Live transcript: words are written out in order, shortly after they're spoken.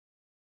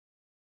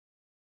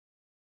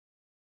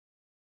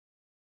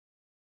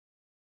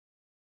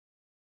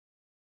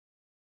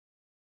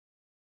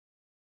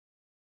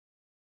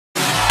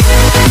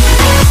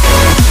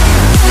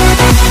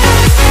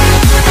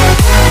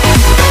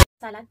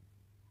salad.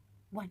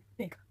 One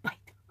big bite.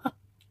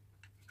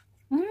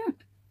 Mm.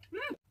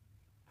 Mm.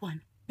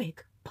 One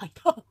big bite.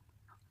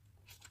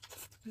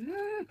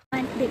 Mm.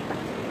 One big bite.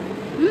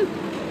 Mm.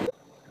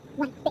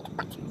 One big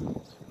bite.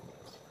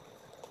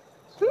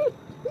 Mm.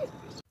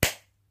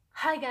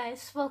 Hi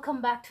guys,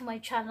 welcome back to my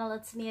channel.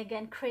 It's me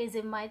again,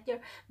 Crazy Maith,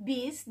 your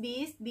beast,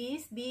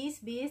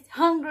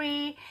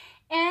 hungry.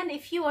 And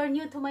if you are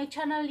new to my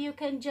channel, you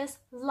can just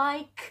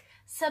like,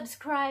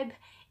 subscribe,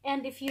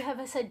 and if you have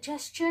a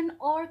suggestion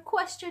or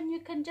question, you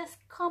can just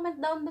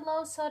comment down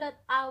below so that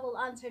I will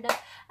answer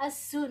that as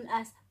soon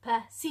as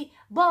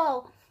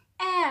possible.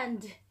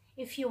 And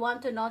if you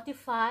want to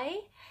notify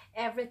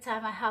every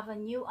time I have a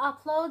new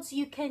uploads,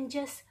 you can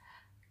just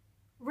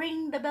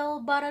ring the bell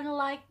button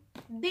like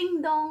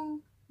ding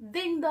dong,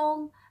 ding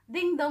dong,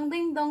 ding dong,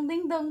 ding dong,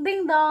 ding dong,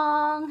 ding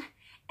dong.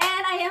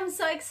 And I am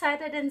so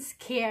excited and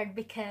scared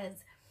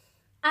because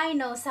I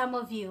know some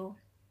of you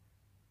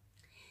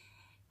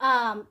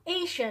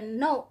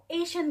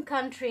Asian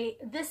country,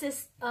 this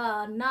is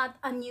not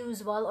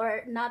unusual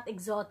or not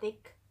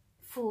exotic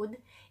food.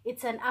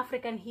 It's an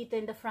African hito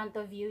in the front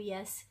of you.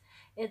 Yes,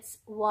 it's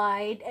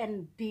wide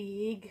and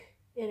big.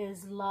 It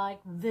is like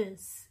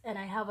this, and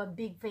I have a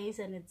big face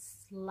and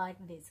it's like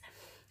this.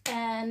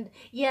 And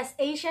yes,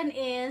 Asian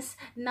is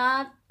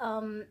not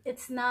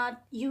it's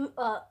not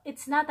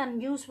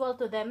unusual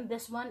to them.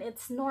 This one,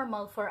 it's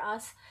normal for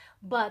us,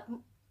 but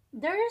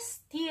there's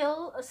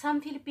still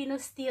some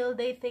Filipinos still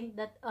they think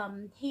that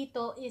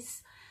hito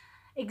is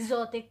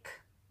exotic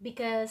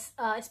because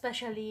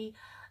especially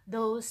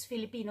those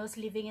Filipinos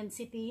living in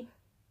city,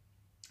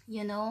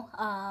 you know,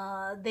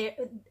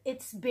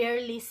 it's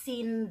barely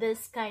seen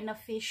this kind of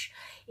fish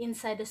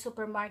inside the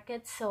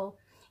supermarket. So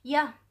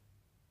yeah,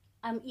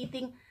 I'm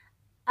eating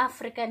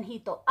African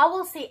hito. I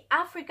will say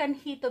African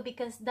hito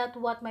because that's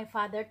what my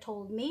father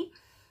told me,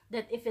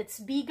 that if it's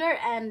bigger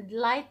and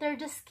lighter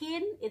the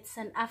skin, it's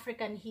an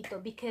African hito,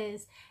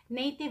 because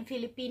native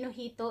Filipino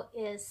hito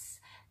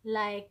is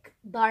like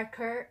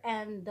darker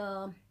and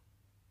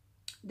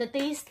the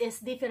taste is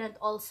different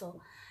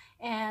also.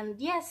 And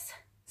yes,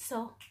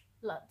 so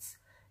let's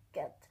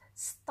get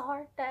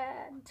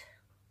started.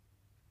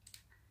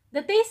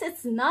 The taste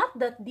is not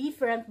that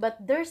different, but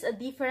there's a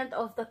difference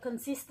of the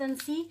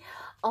consistency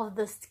of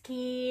the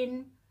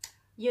skin.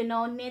 You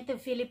know,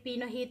 native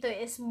Filipino hito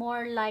is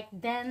more like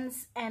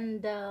dense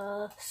and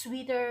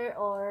sweeter,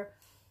 or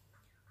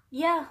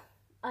yeah,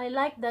 I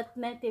like that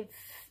native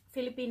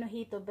Filipino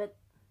hito, but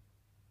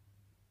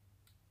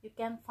you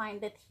can't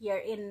find it here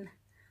in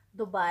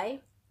Dubai.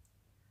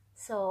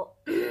 So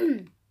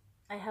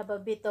I have a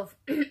bit of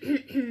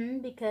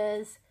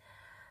because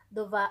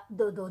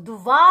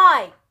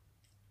Dubai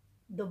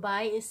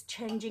is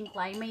changing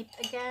climate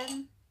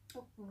again,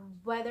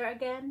 weather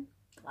again,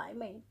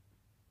 climate.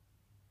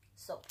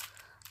 So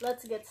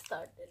let's get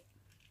started.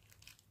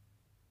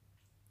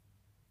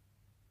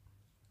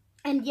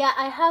 And yeah,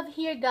 I have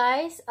here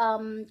guys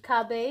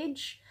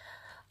cabbage.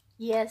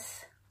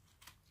 Yes,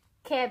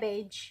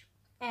 cabbage.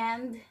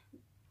 And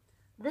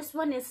this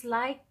one is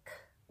like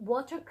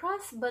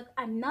watercress, but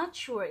I'm not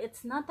sure.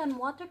 It's not on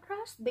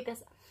watercress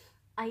because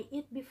I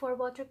eat before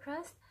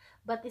watercress,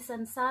 but it's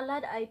on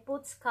salad. I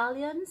put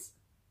scallions,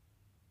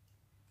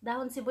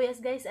 dahon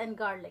sibuyas guys, and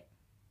garlic.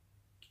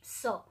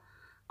 So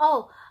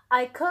oh,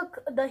 I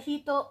cook the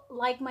hito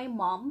like my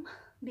mom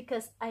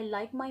because I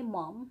like my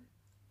mom,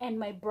 and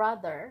my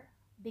brother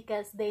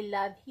because they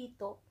love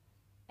hito,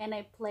 and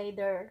I play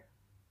their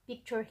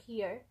picture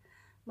here.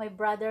 My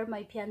brother,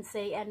 my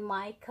fiancé, and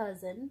my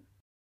cousin.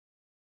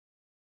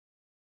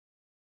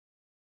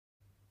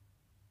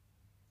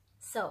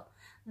 So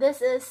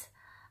this is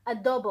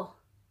adobong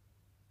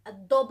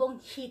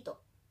hito.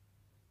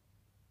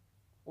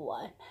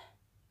 One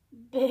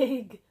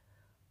big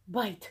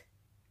bite.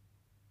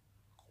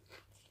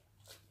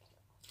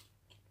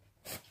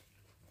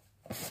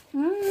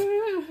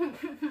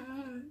 Mm.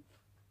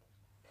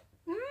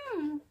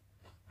 Mm.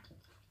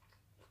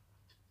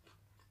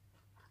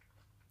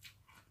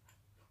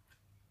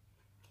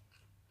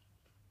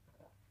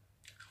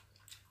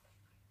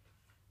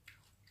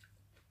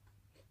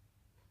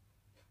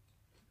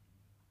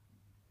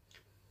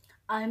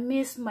 I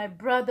miss my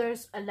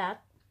brothers a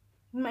lot,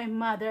 my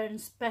mother, and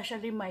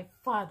especially my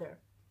father.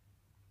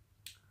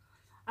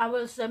 I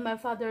will say my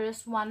father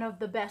is one of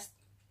the best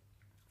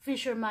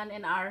fishermen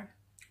in our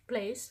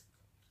place.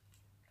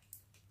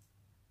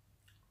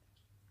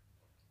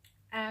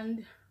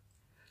 And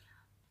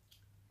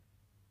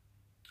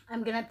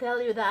I'm gonna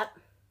tell you that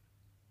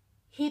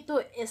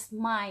hito is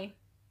my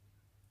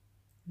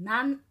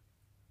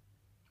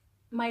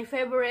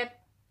favorite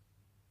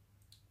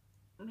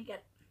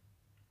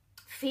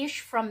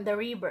fish from the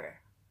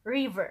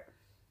river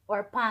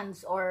or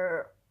ponds,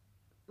 or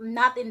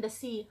not in the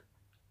sea,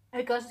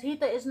 because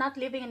hito is not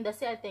living in the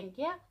sea, I think.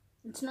 Yeah,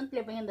 it's not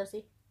living in the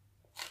sea.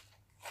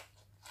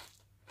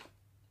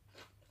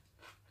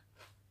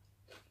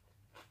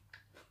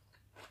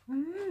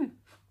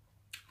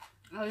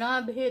 I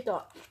love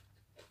hito.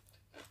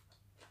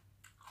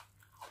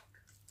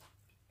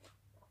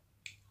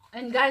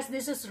 And guys,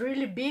 this is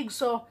really big,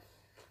 so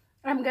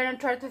I'm gonna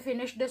try to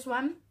finish this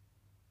one.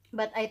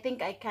 But I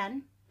think I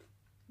can.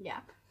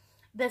 Yeah.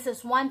 This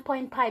is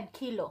 1.5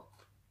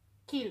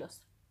 kilos.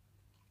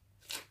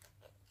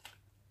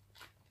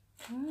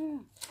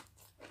 Mm.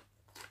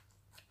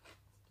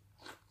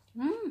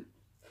 Mm.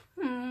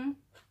 Mm.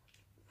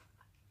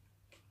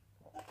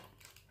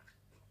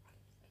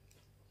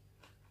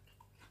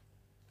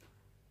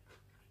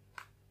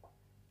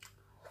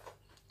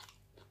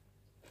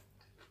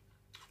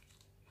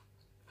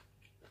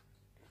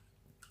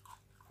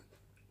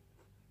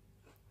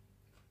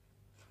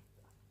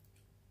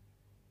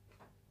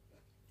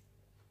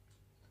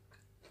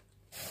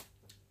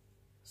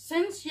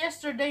 Since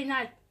yesterday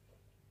night,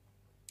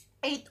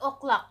 8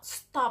 o'clock,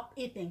 stop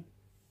eating.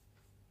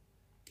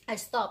 I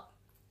stopped.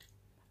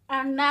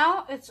 And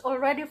now it's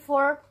already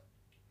 4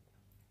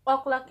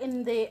 o'clock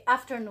in the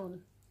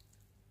afternoon.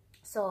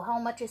 So how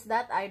much is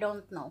that? I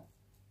don't know.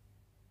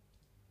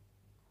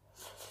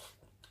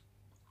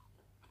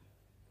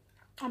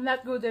 I'm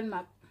not good in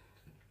math.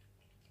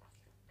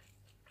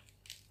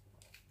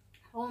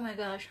 Oh my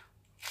gosh.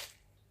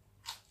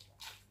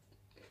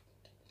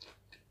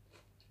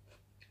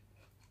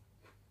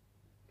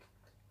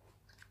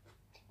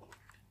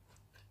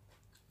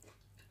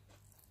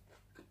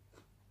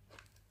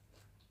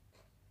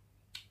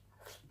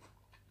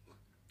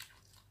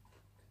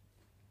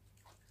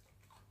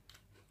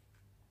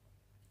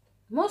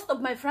 Most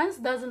of my friends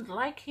doesn't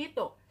like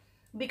hito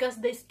because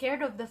they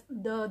scared of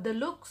the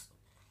looks.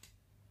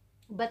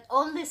 But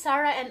only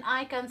Sarah and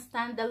I can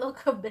stand the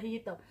look of the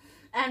hito.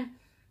 And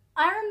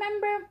I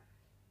remember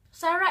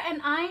Sarah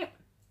and I,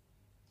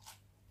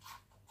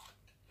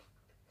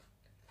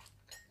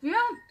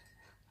 yeah,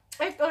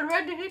 ate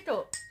already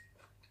hito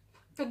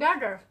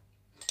together.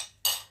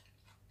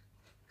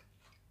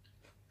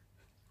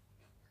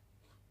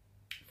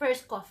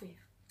 First coffee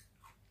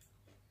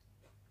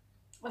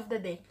of the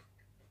day.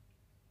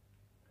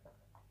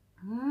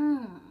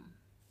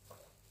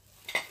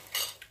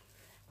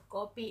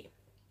 Coffee.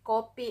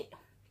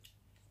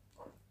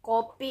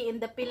 Coffee in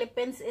the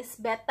Philippines is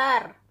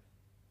better.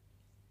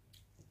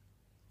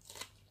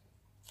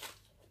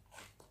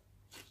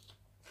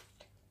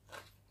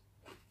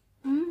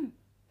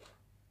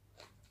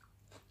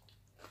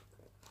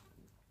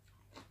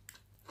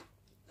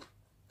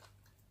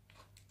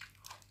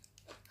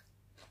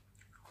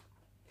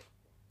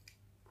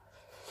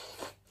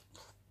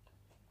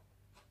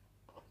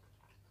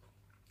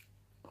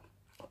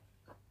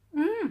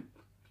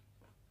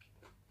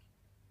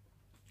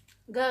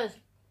 Guys,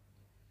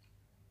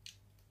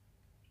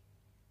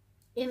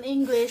 in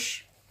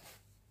English,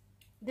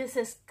 this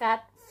is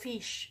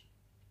catfish.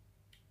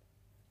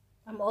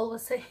 I'm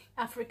always saying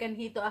African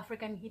hito.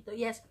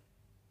 Yes,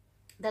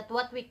 that's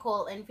what we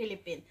call in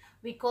Philippines.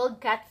 We called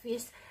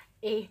catfish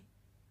a,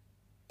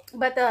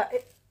 but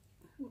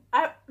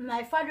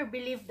my father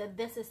believed that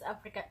this is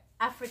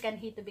African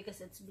hito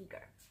because it's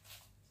bigger,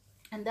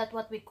 and that's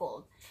what we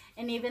called.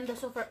 And even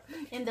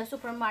in the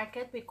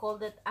supermarket, we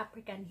called it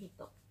African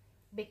hito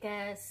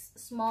because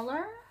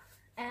smaller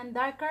and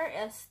darker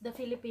is the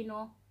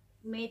Filipino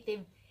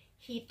native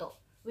hito,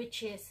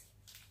 which is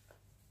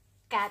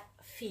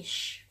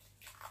catfish.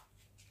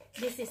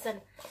 This is a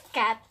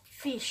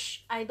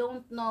catfish. I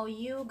don't know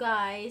you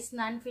guys,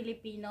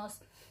 non-Filipinos,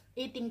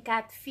 eating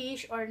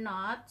catfish or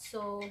not.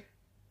 So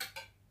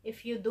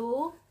if you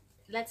do,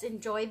 let's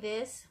enjoy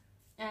this.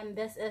 And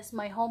this is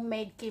my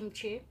homemade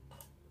kimchi.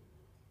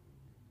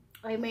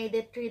 I made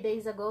it 3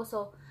 days ago,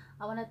 so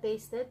I want to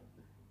taste it.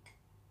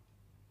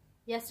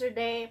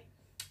 Yesterday,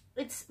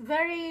 it's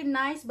very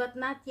nice but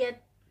not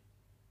yet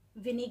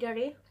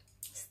vinegary.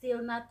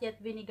 Still not yet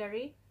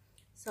vinegary.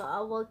 So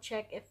I will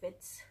check if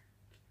it's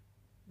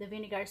the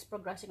vinegar is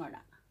progressing or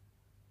not.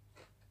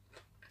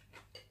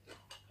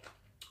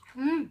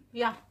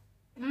 Yeah.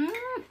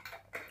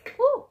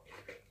 Woo.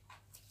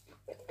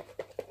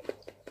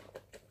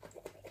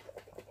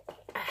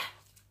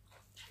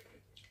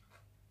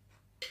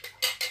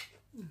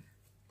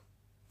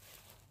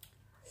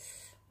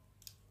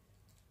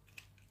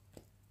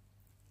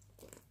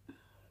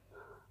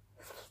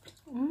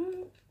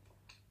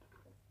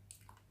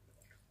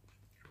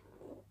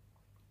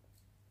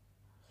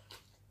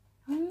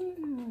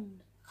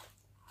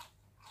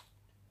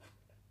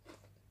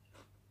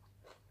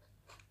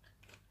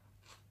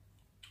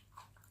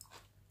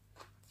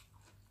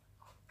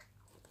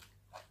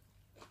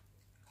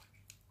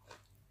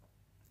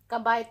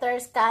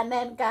 Kabaiters,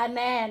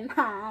 kanen,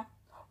 ha.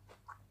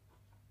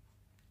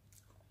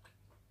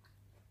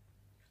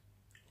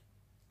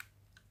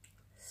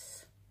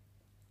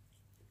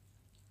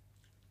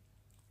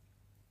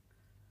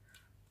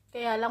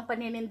 Kaya lang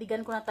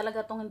paninindigan ko na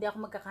talaga tong hindi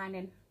ako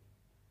magkakanin.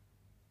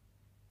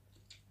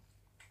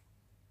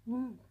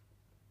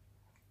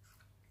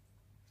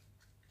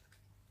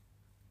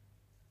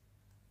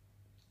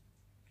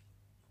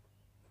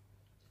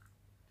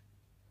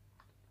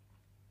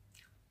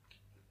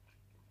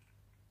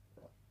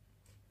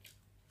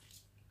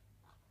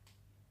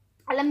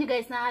 Alam niyo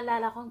guys,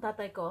 naalala ko ang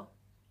tatay ko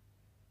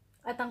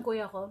at ang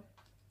kuya ko.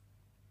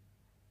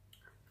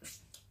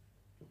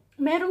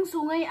 merong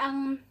sungay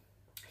ang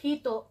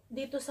hito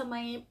dito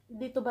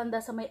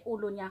banda sa may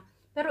ulo niya.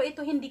 Pero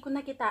ito hindi ko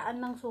nakitaan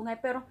ng sungay,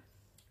 pero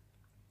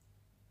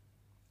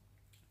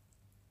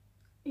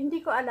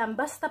hindi ko alam,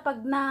 basta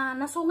pag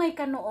nasungay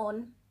ka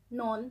noon,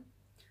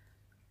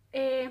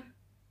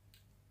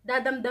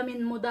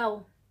 dadamdamin mo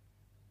daw.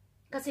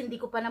 Kasi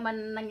hindi ko pa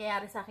naman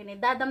nangyayari sa akin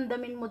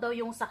dadamdamin mo daw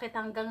yung sakit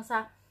hanggang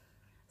sa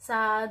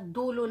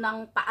dulo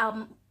ng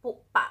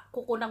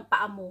kuko ng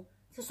paa mo.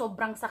 Sa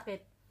sobrang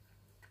sakit.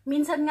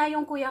 Minsan nga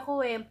yung kuya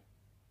ko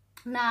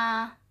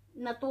na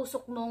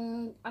natusok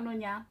nung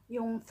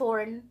yung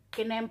thorn,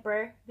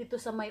 kinemper dito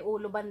sa may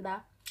ulo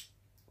banda.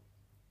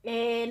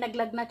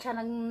 Naglagnat siya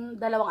ng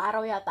 2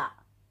 araw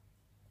yata.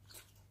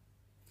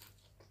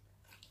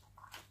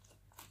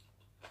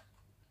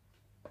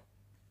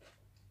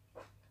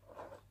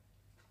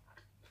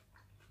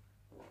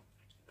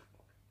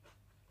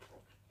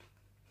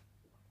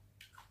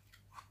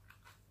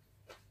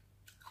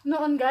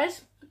 Noon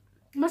guys,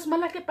 mas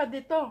malaki pa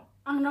dito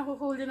ang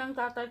nahuhuli ng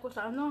tatay ko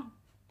sa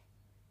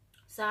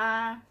sa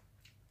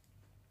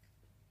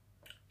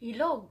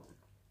ilog.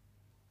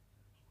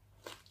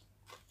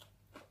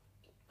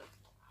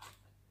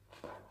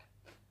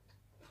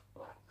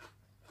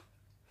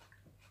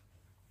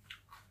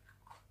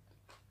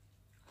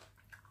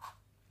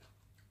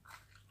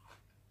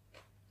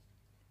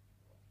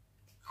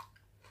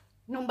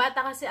 Nung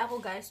bata kasi ako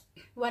guys,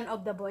 one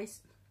of the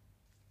boys,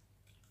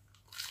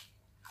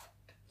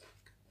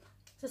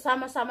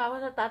 sasama-sama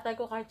ako sa tatay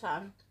ko kahit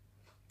saan.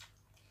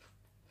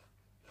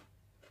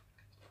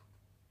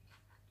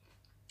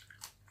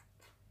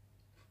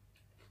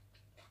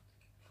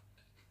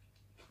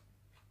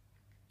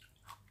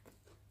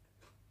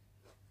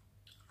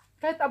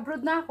 Kahit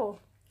abroad na ako,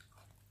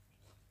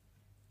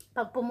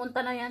 pag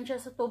pumunta na yan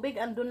siya sa tubig,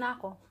 andun na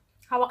ako.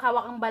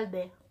 Hawak-hawak ang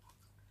balde.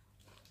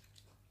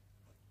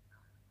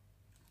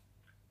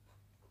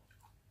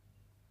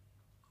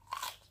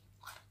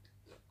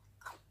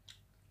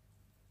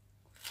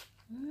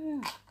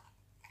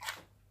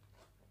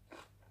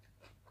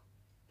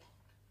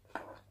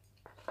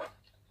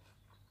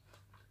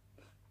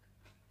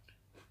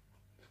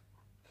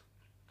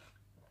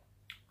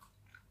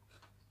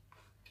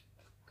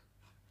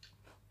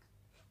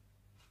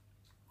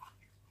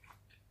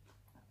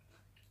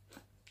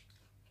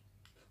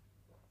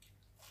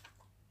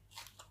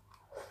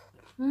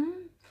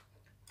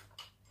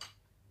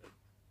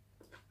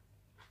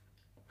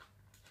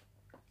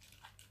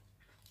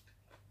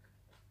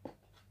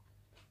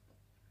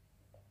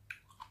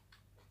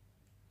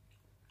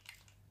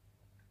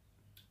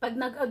 Pag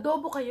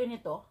nag-adobo kayo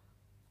nito,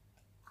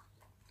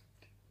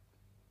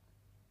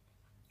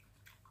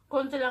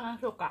 konti lang ang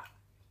suka,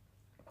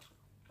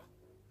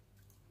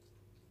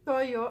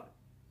 toyo,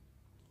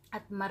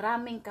 at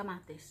maraming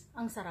kamatis.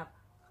 Ang sarap.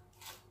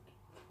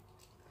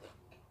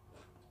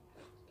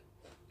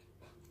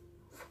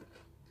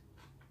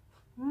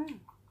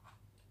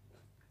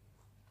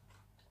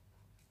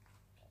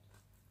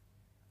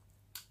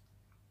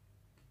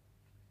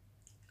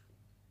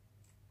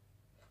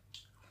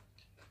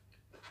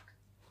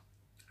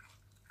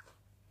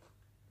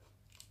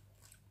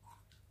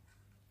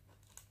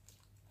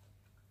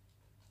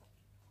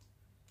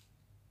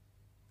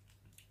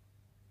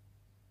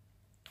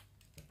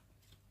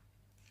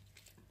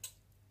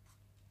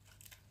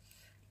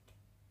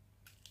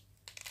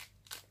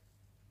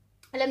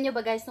 Alam nyo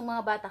ba guys, nung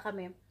mga bata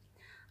kami,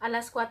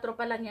 alas 4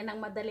 pa lang yan ng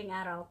madaling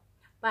araw.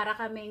 Para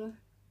kaming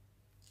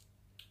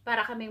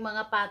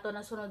mga pato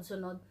na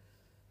sunod-sunod.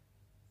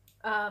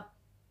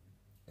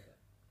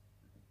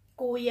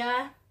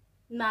 Kuya,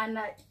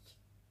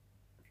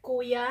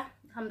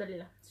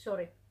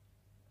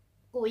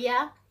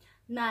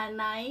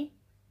 nanay,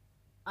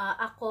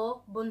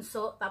 ako,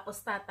 bunso,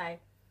 tapos tatay.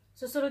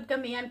 Susunod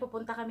kami yan,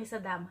 pupunta kami sa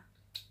dam.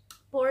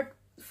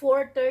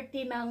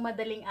 4:30 ng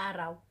madaling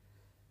araw.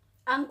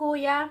 Ang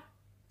kuya,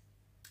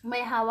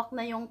 may hawak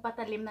na yung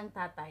patalim ng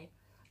tatay.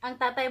 Ang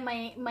tatay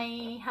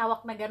may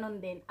hawak na ganun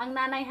din. Ang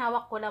nanay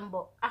hawak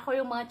kulambo. Ako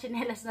yung mga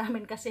tsinelas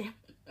namin kasi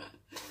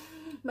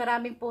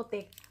maraming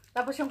putik.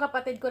 Tapos yung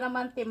kapatid ko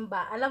naman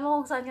timba. Alam mo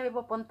kung saan kami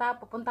pupunta?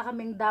 Pupunta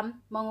kaming dam,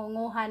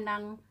 mangunguha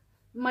ng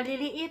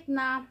maliliit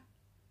na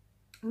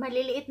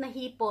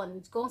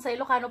hipon. Kung sa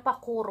Ilocano pa,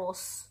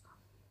 kuros.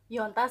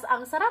 Yun. Tapos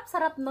ang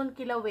sarap-sarap nun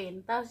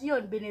kilawin. Tapos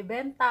yun,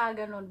 binibenta,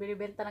 ganun.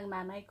 Binibenta ng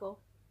nanay ko.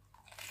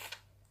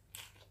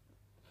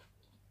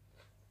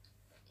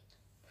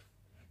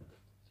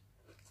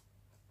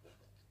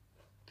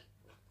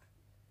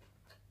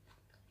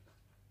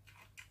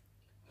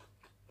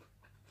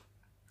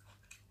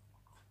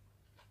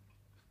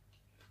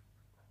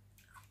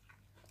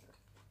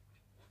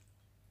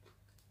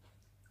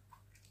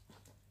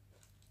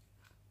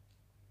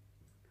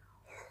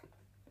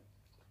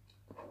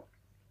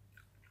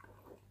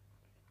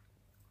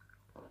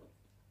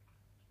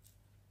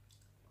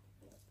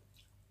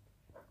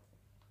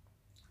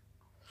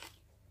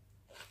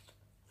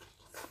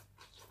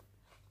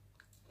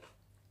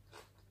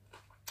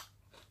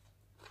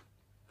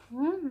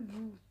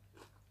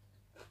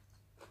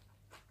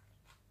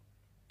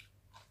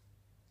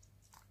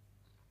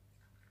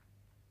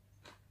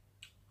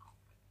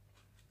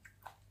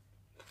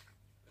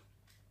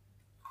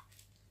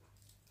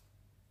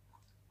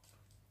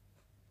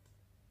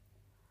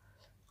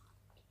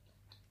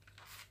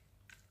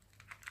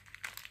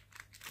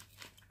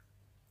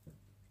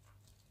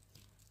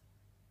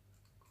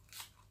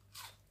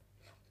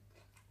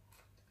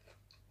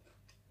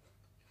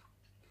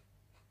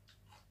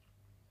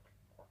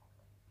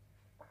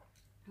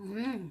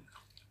 Mm.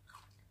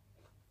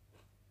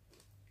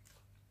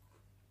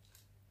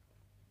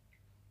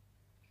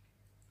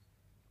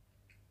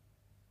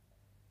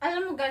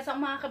 Alam mo guys,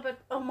 ang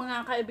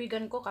mga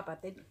kaibigan ko,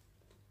 kapatid,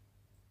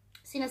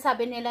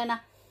 sinasabi nila na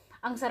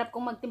ang sarap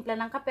kong magtimpla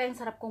ng kape, ang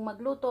sarap kong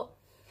magluto.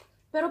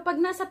 Pero pag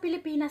nasa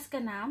Pilipinas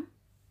ka na,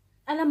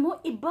 alam mo,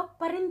 iba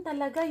pa rin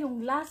talaga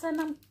yung lasa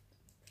ng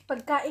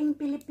pagkaing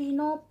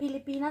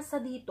Pilipinas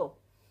sa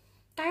dito.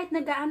 Kahit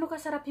na gaano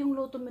kasarap yung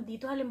luto mo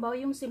dito, halimbawa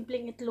yung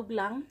simpleng itlog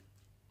lang,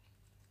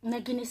 na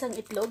ginisang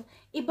itlog,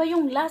 iba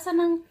yung lasa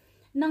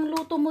ng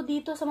luto mo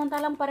dito,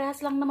 samantalang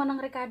parehas lang naman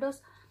ng recados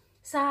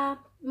sa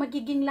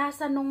magiging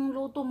lasa nung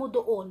luto mo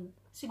doon.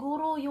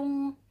 Siguro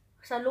yung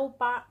sa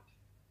lupa,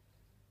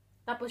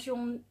 tapos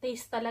yung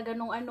taste talaga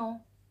nung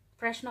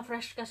fresh na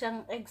fresh kasi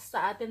ang eggs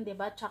sa atin, 'di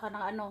ba? Tsaka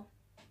ng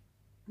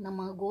ng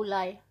mga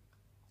gulay.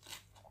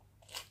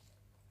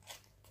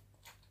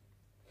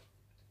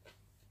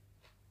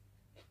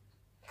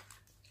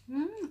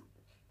 Mm.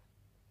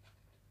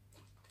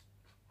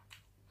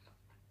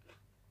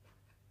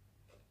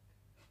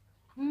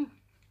 Mm.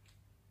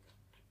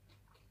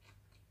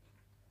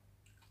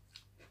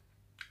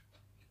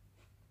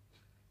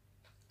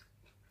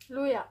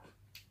 Luya.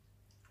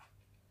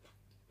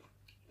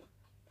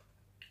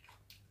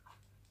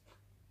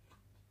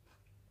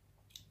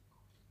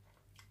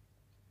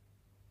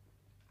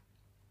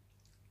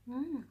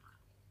 Mm.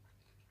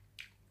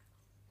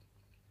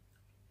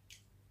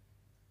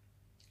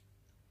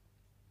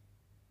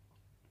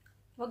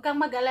 Huwag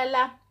kang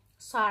mag-alala,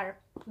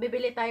 Sar.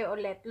 Bibili tayo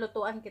ulit.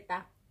 Lutuan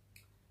kita.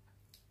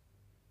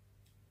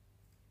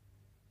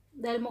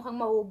 Dahil mukhang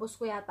maubos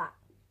ko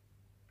yata.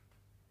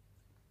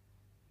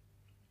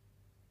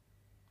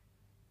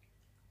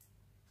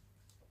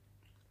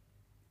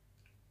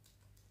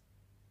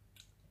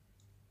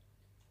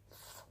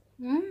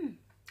 Mm.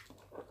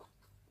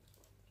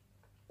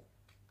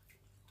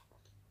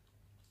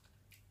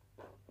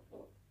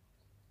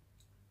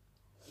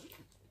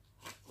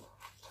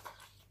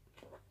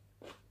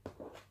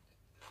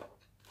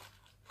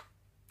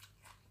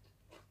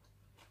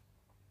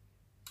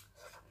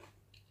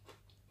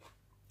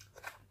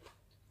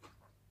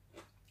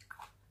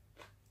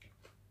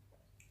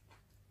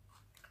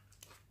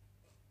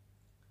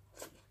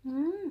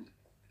 Mm.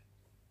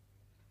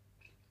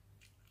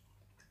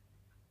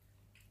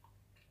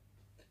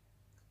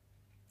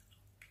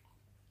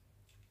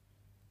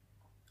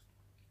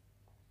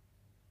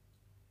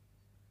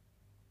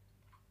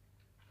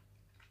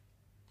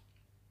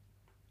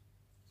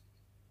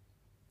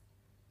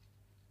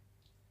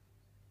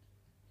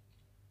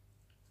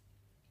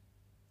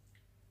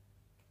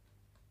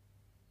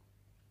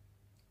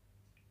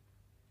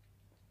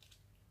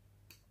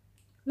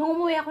 Nung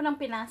umuwi ako ng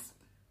Pinas,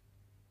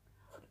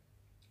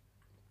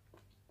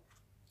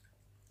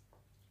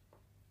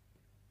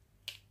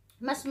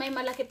 mas may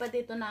malaki pa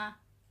dito na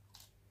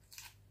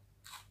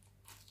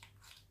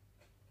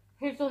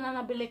hito na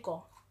nabili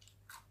ko.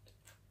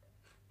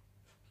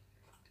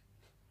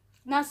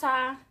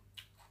 Nasa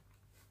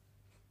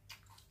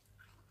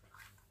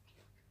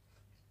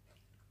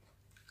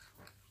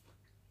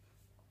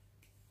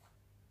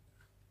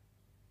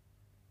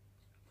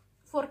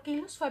 4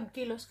 kilos, 5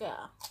 kilos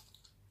kaya.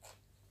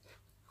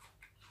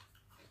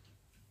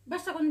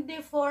 Basta kundi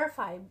 4,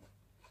 5.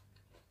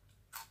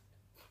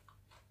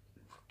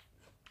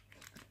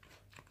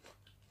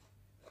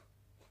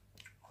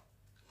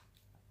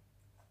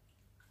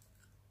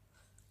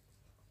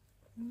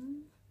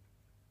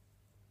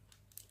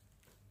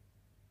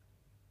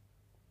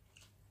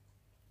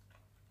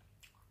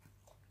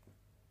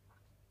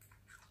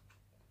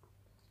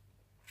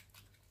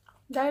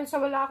 Dahil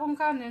sa wala akong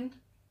kanin,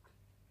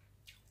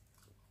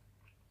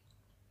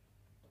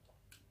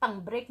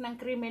 pang break ng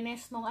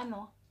creaminess nung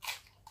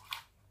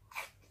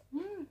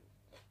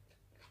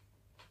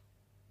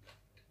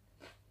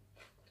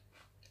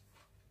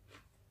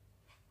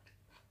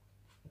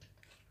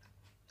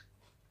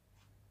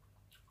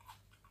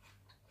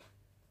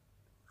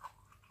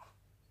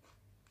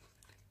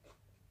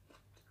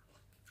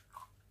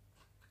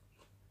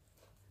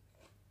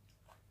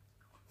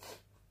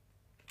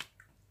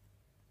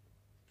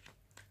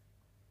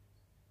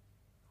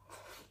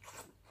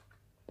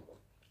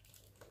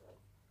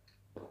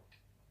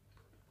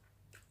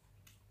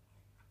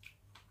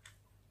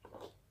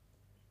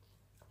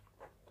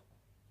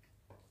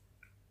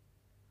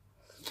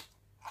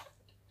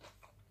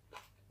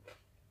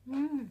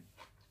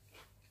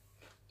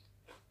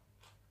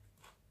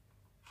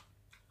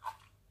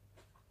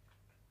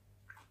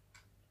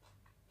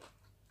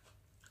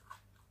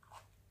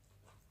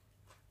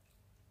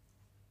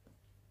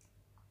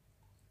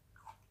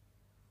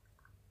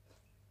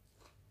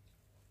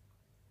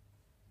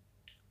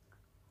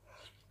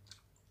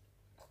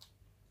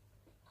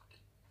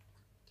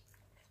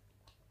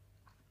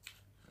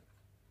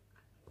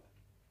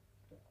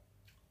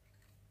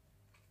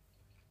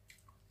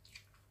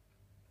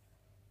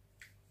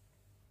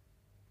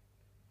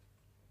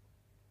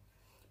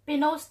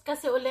pinost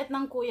kasi ulit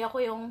ng kuya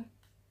ko yung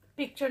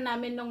picture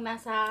namin nung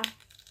nasa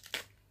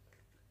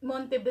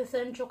Monte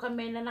Vicencio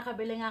kami na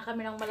nakabili nga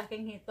kami ng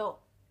malaking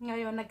hito.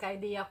 Ngayon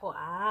nagka-idea ko,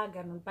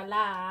 ganun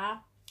pala.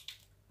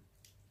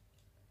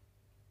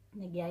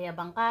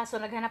 Nagyayabang ka. So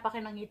naghanap ako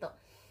ng hito.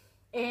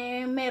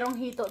 Merong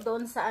hito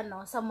doon sa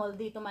sa mall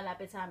dito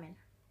malapit sa amin.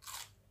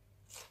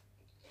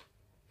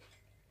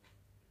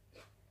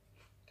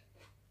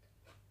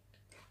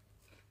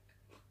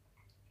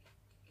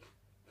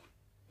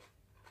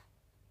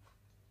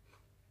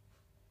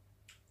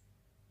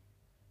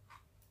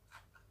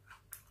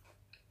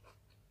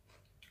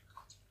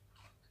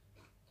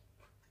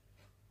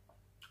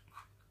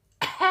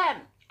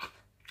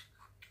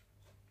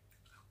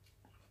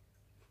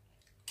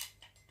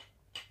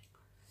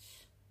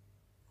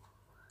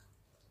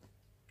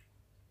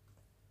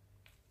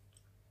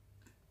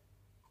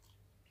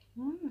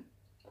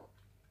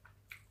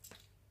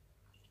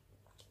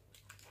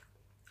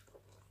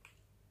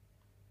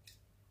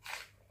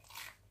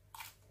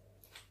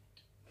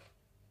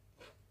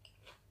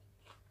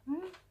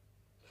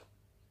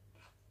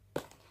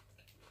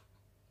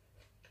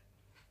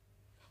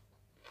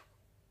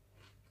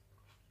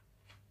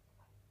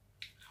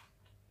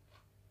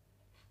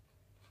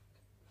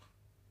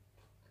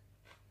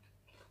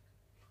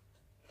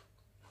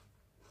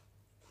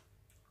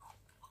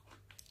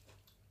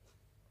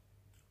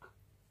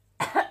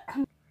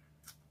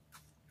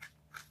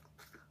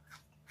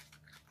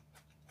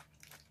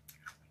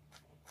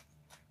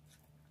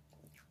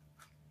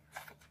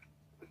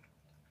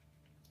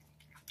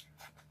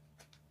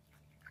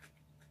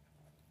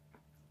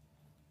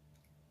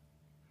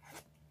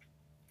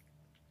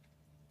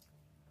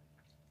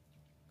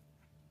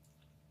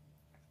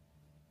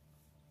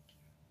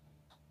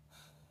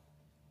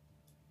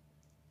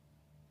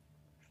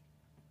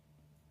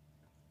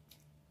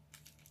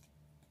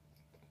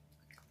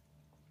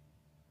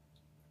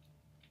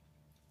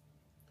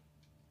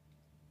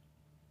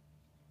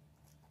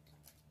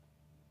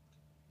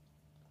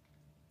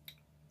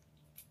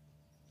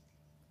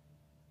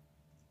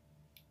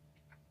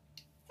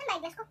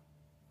 Diyos ko.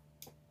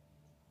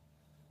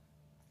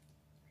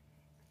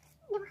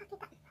 Hindi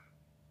makakita.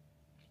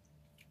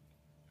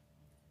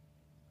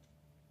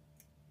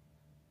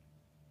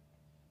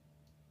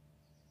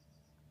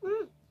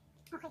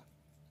 Okay.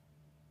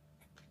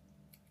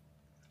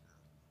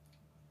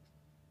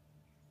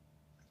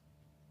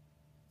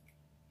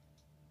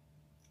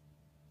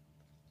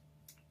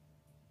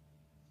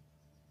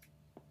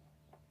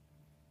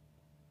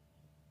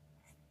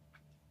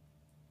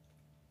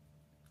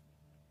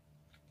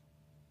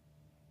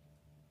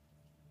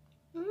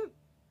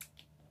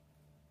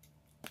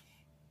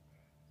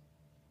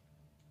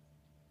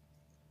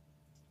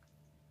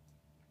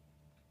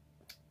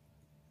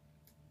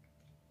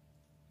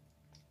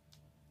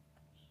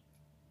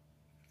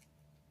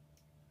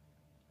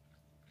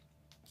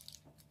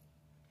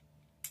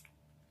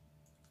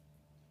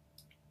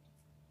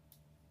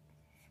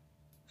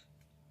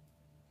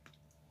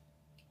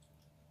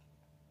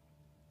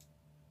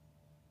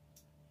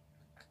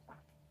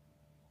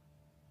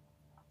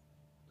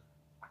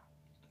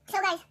 So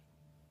guys,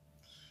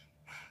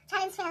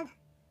 challenge failed.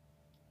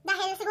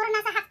 Dahil siguro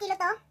nasa half kilo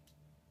to.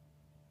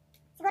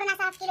 Siguro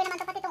nasa half kilo naman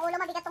to, pati itong ulo,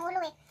 mabigat tong ulo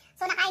eh.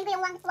 So nakain ko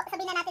yung,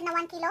 sabihin na natin na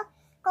 1 kilo.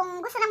 Kung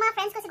gusto ng mga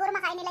friends ko, siguro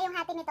makain nila yung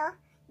hati nito.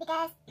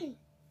 Because,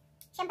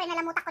 syempre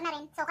nalamutak ko na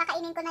rin. So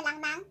kakainin ko na lang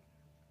ng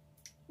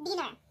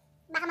dinner.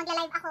 Baka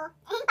magla-live ako.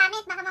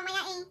 Pangit, baka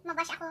mamaya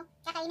mabash ako.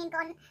 Kakainin ko.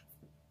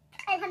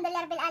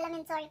 Alhamdulillah bil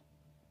alamin, sorry.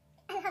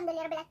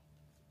 Alhamdulillah bil alamin.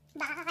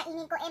 Baka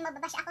kakainin ko,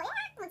 mababash ako.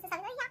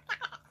 Magsasabi,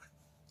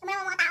 may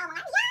mga tao,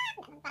 mga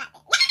ganun parate.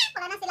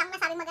 Wala na silang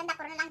nasabi maganda,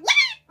 puro na lang,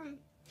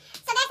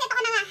 So guys, ito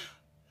ko na nga.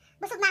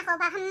 Busog na ako,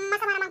 baka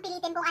masama namang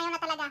pilitin kung ayaw na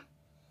talaga.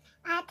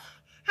 At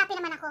happy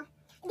naman ako.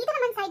 Dito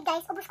naman side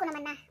guys, ubos ko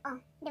naman na.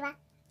 Di ba?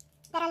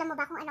 Pero alam mo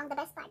ba kung anong the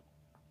best part?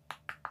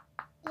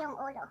 Yung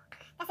ulo.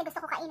 Kasi gusto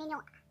ko kainin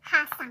yung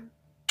hasang.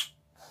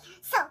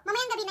 So,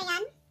 mamayang gabi na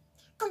yan.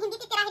 Kung hindi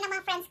titirahin ng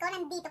mga friends ko,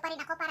 nandito pa rin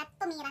ako para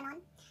tumira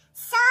nun.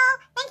 So,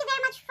 thank you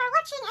very much for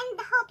watching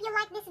and hope you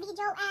like this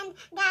video. And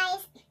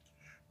guys,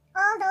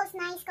 all those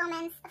nice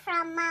comments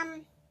from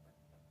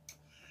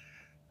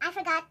I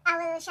forgot, I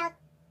will shout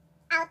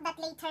out that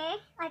later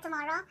or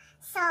tomorrow.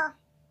 So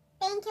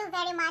thank you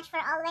very much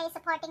for always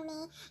supporting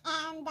me.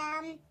 And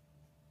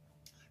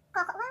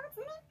Coco, what's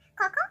the name?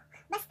 Coco?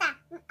 Basta,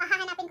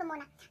 hahanapin ko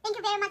muna. Thank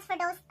you very much for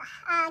those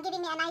giving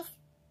me a nice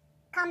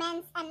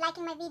comments and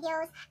liking my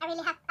videos. I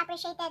really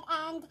appreciate it,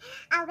 and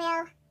I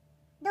will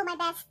do my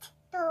best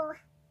to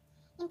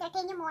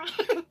entertain you more.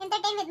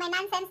 Entertain with my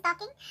nonsense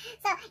talking.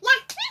 So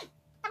yeah,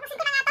 tapusin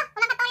ko na nga to.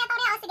 Walang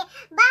katorya-torya. O sige,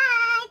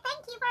 bye!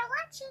 Thank you for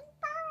watching.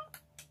 Bye!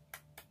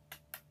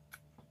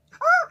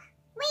 Oh!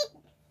 Wait!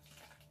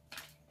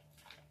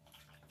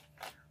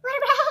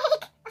 Water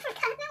break! I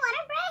forgot my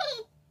water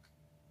break!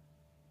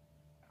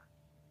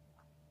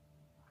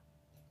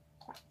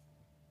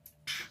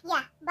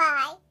 Yeah,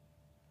 bye!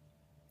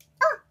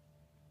 Oh!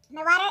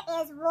 My water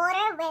is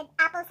water with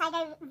apple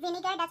cider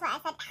vinegar. That's why I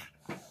said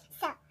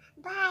so,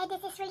 bye!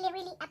 This is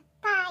really a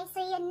bye!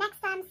 See you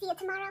next time. See you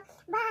tomorrow.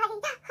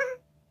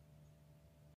 Bye!